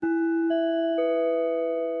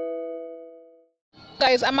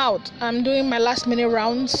guys, I'm out. I'm doing my last minute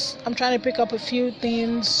rounds. I'm trying to pick up a few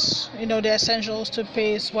things, the essentials,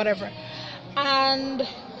 toothpaste, whatever. And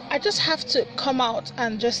I just have to come out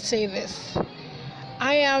and just say this.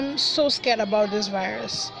 I am so scared about this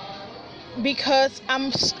virus because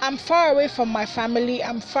I'm far away from my family.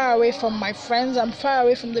 I'm far away from my friends. I'm far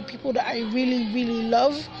away from the people that I really, really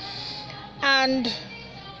love. And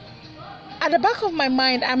at the back of my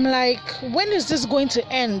mind, I'm like, when is this going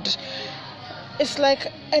to end? It's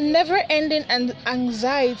like a never-ending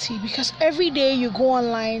anxiety because every day you go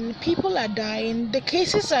online, people are dying, the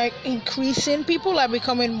cases are increasing, people are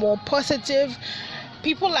becoming more positive,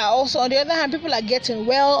 people are also, on the other hand, people are getting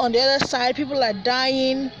well, on the other side, people are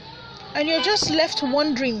dying, and you're just left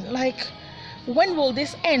wondering, like, when will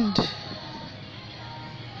this end?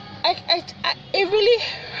 It really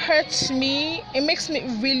hurts me. It makes me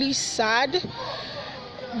really sad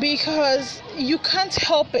because you can't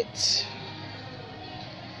help it.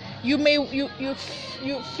 You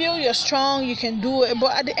feel you're strong, you can do it,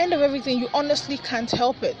 but at the end of everything, you honestly can't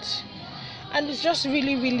help it. And it's just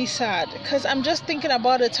really, really sad because I'm just thinking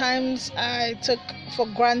about the times I took for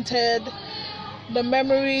granted, the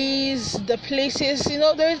memories, the places.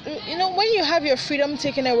 When you have your freedom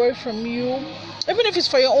taken away from you, even if it's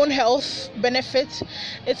for your own health benefit,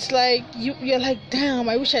 it's like you're like, damn,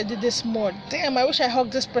 I wish I did this more. Damn, I wish I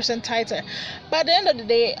hugged this person tighter. But at the end of the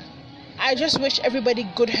day, I just wish everybody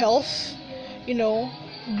good health.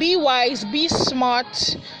 Be wise, be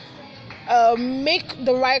smart, make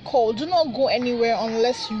the right call. Do not go anywhere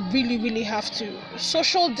unless you really, really have to.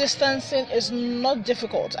 Social distancing is not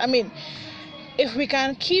difficult. I mean, if we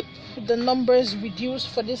can keep the numbers reduced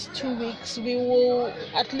for these 2 weeks, we will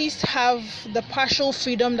at least have the partial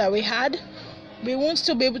freedom that we had. We won't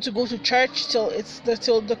still be able to go to church till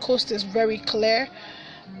the coast is very clear.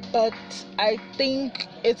 But I think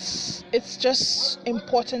it's just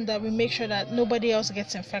important that we make sure that nobody else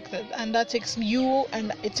gets infected, and that takes you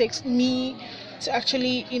and it takes me to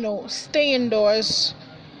actually stay indoors.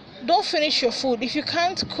 Don't finish your food. If you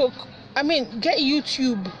can't cook, get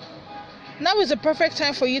YouTube. Now is the perfect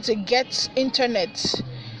time for you to get internet,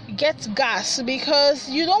 get gas, because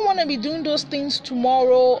you don't want to be doing those things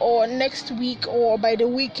tomorrow or next week or by the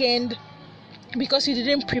weekend because you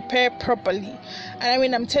didn't prepare properly.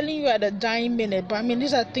 And I'm telling you at a dying minute, but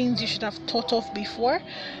these are things you should have thought of before.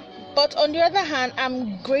 But on the other hand,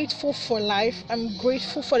 I'm grateful for life. I'm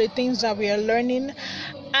grateful for the things that we are learning.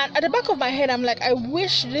 And at the back of my head, I'm like, I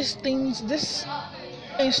wish these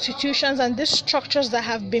institutions and these structures that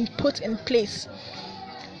have been put in place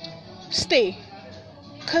stay.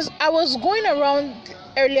 Because I was going around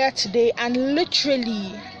earlier today and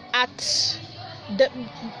literally at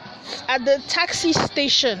the taxi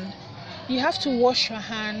station, you have to wash your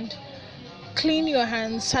hand, clean your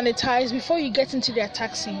hands, sanitize before you get into their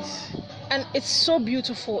taxis. And it's so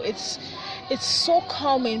beautiful. It's so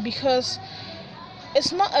calming because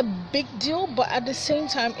it's not a big deal, but at the same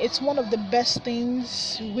time, it's one of the best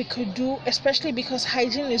things we could do, especially because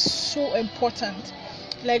hygiene is so important.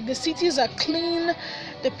 Like, the cities are clean,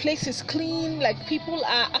 the place is clean, like, people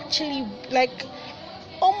are actually, like,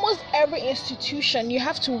 almost every institution you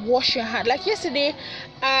have to wash your hand. Like yesterday,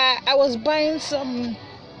 I was buying some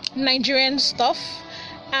Nigerian stuff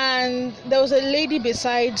and there was a lady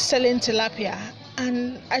beside selling tilapia,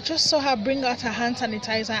 and I just saw her bring out her hand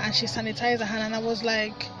sanitizer and she sanitized her hand, and I was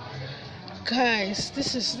like, guys,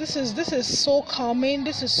 this is so calming,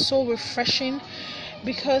 this is so refreshing,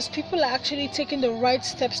 because people are actually taking the right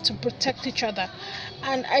steps to protect each other.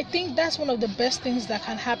 And I think that's one of the best things that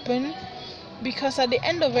can happen, because at the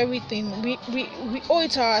end of everything, we owe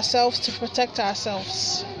it to ourselves to protect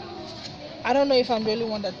ourselves. I don't know if I'm the only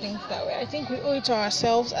one that thinks that way. I think we owe it to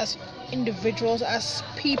ourselves as individuals, as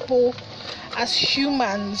people, as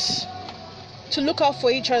humans, to look out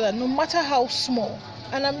for each other, no matter how small.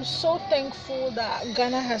 And I'm so thankful that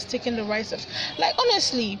Ghana has taken the right steps. Like,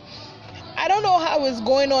 honestly, I don't know how it's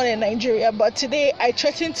going on in Nigeria, but today I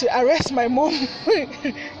threatened to arrest my mom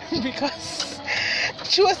because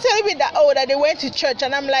she was telling me that they went to church,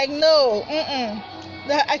 and I'm like, no,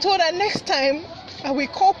 I told her next time I will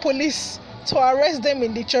call police to arrest them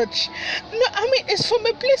in the church. No, it's from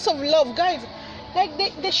a place of love, guys. Like,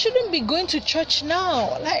 they shouldn't be going to church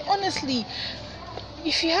now. Like, honestly,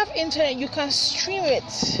 if you have internet, you can stream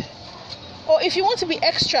it. Or if you want to be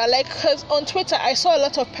extra, like, because on Twitter I saw a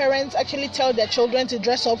lot of parents actually tell their children to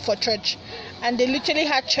dress up for church, and they literally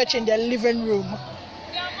had church in their living room.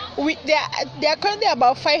 There are currently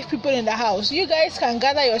about 5 people in the house. You guys can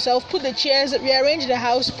gather yourself, put the chairs, rearrange the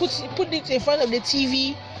house, put it in front of the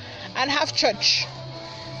TV, and have church.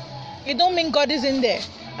 It don't mean God is in there.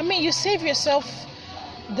 You save yourself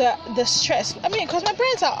the stress. I mean, because my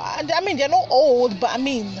parents are, I mean, they're not old, but I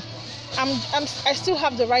mean, I still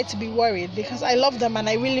have the right to be worried because I love them and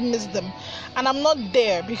I really miss them, and I'm not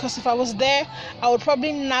there because if I was there, I would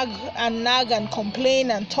probably nag and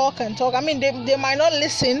complain and talk. I mean, they might not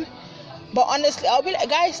listen, but honestly, I'll be like,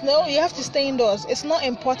 guys, no, you have to stay indoors. It's not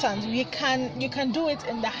important. You can do it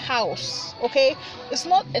in the house, okay? It's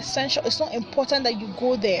not essential. It's not important that you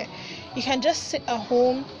go there. You can just sit at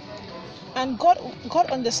home, and God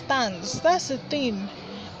understands. That's the thing.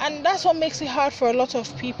 And that's what makes it hard for a lot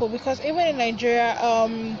of people because even in Nigeria,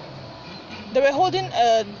 they were holding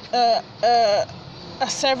a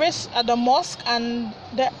service at the mosque, and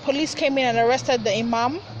the police came in and arrested the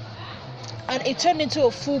imam, and it turned into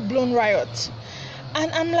a full-blown riot.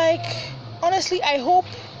 And I'm like, honestly, I hope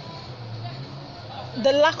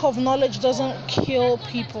the lack of knowledge doesn't kill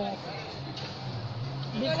people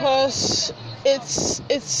because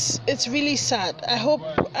it's really sad. I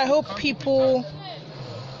hope people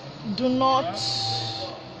do not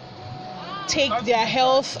take their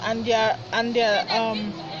health and their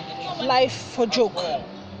life for joke.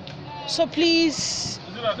 So please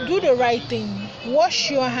do the right thing.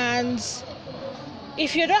 Wash your hands.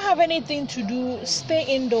 If you don't have anything to do, stay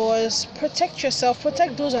indoors. Protect yourself.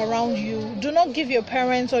 Protect those around you. Do not give your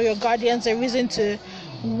parents or your guardians a reason to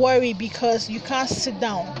worry because you can't sit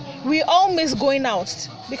down. We all miss going out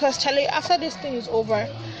because Charlie, after this thing is over,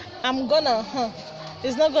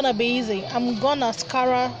 it's not gonna be easy. I'm gonna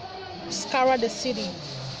scour the city.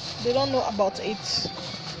 They don't know about it.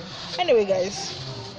 Anyway, guys,